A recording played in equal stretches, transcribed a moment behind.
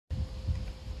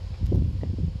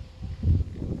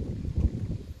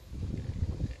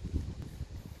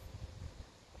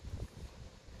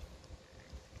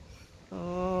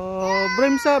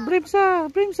bremsa, bremsa,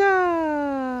 bremsa.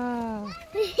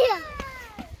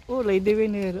 Oh, lady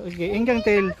winner. Okay, ingkang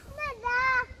tail.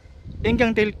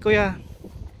 Ingkang tail, kuya.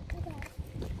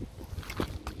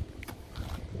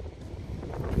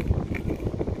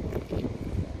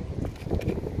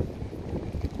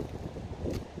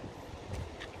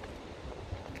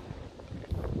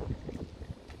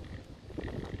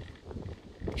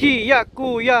 Hiya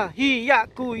kuya, hiya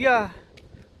kuya.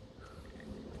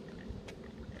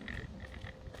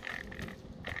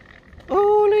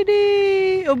 Oh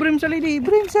lady, oh bremsa lady,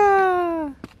 bremsa.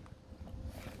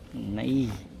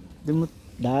 Nai, dumut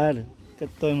dar,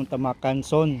 katoy mo tamakan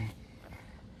son.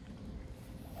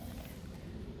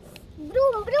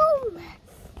 Brum brum.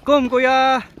 Kom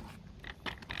kuya.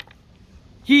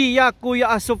 Hiya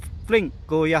kuya asop fling,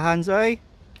 kuya Hansay.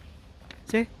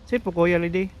 Si po kuya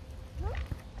lady.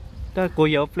 Ta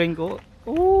kuya fling ko.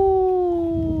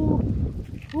 Oh.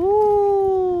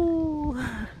 Oh.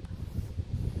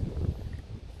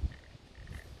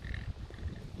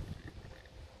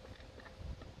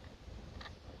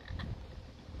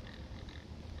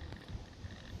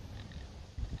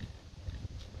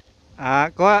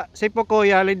 Kuha, si po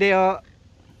kuya lady o.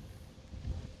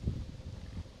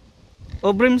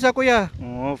 O bremsa kuya.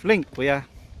 Oh, fling kuya.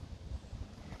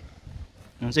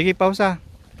 Sige, pausa.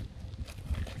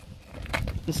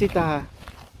 Musita ha.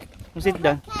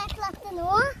 Musita.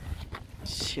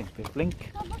 Siyempre, fling.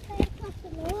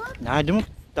 Nah, dun mo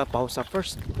ta pausa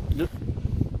first.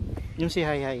 Yung si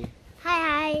hi hi. Hi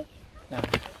hi. Nah.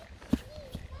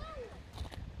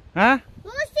 Ha?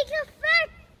 Musik ka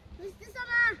first. Gusto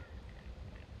sama.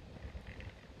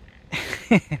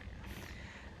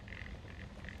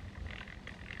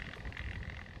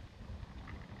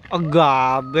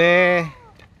 Agabe.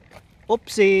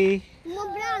 Oopsie.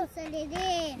 Mublang sa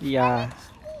dede. Yeah.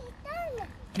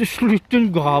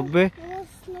 Dislitin gabe.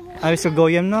 Ay sa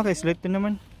goyam no, kay slitin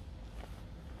naman.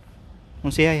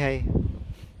 Si hi hi.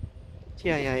 Si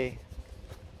hi hi.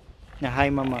 Na hi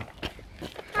mama.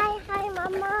 Hi hi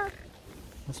mama.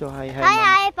 So hi hi Hi mama.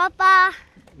 hi papa.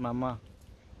 Mama.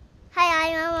 Hi hi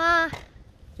mama.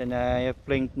 Sana ya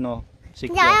flink no.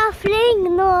 Sikya. Ya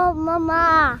fling no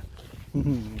mama.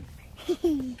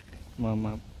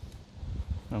 Mama.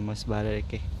 Mama sebalar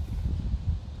ke.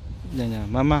 Dana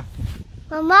mama.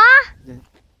 Mama.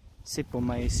 Si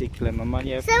pumay sikla mama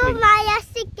ya Sa flink. maya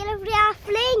sikil via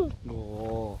fling.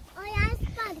 Oh. Oh ya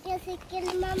spad ke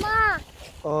sikil mama.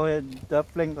 Oh, the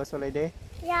flink ko solay de.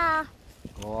 Ya.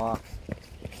 Oh.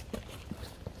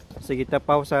 Sige ta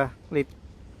pausa. Lit.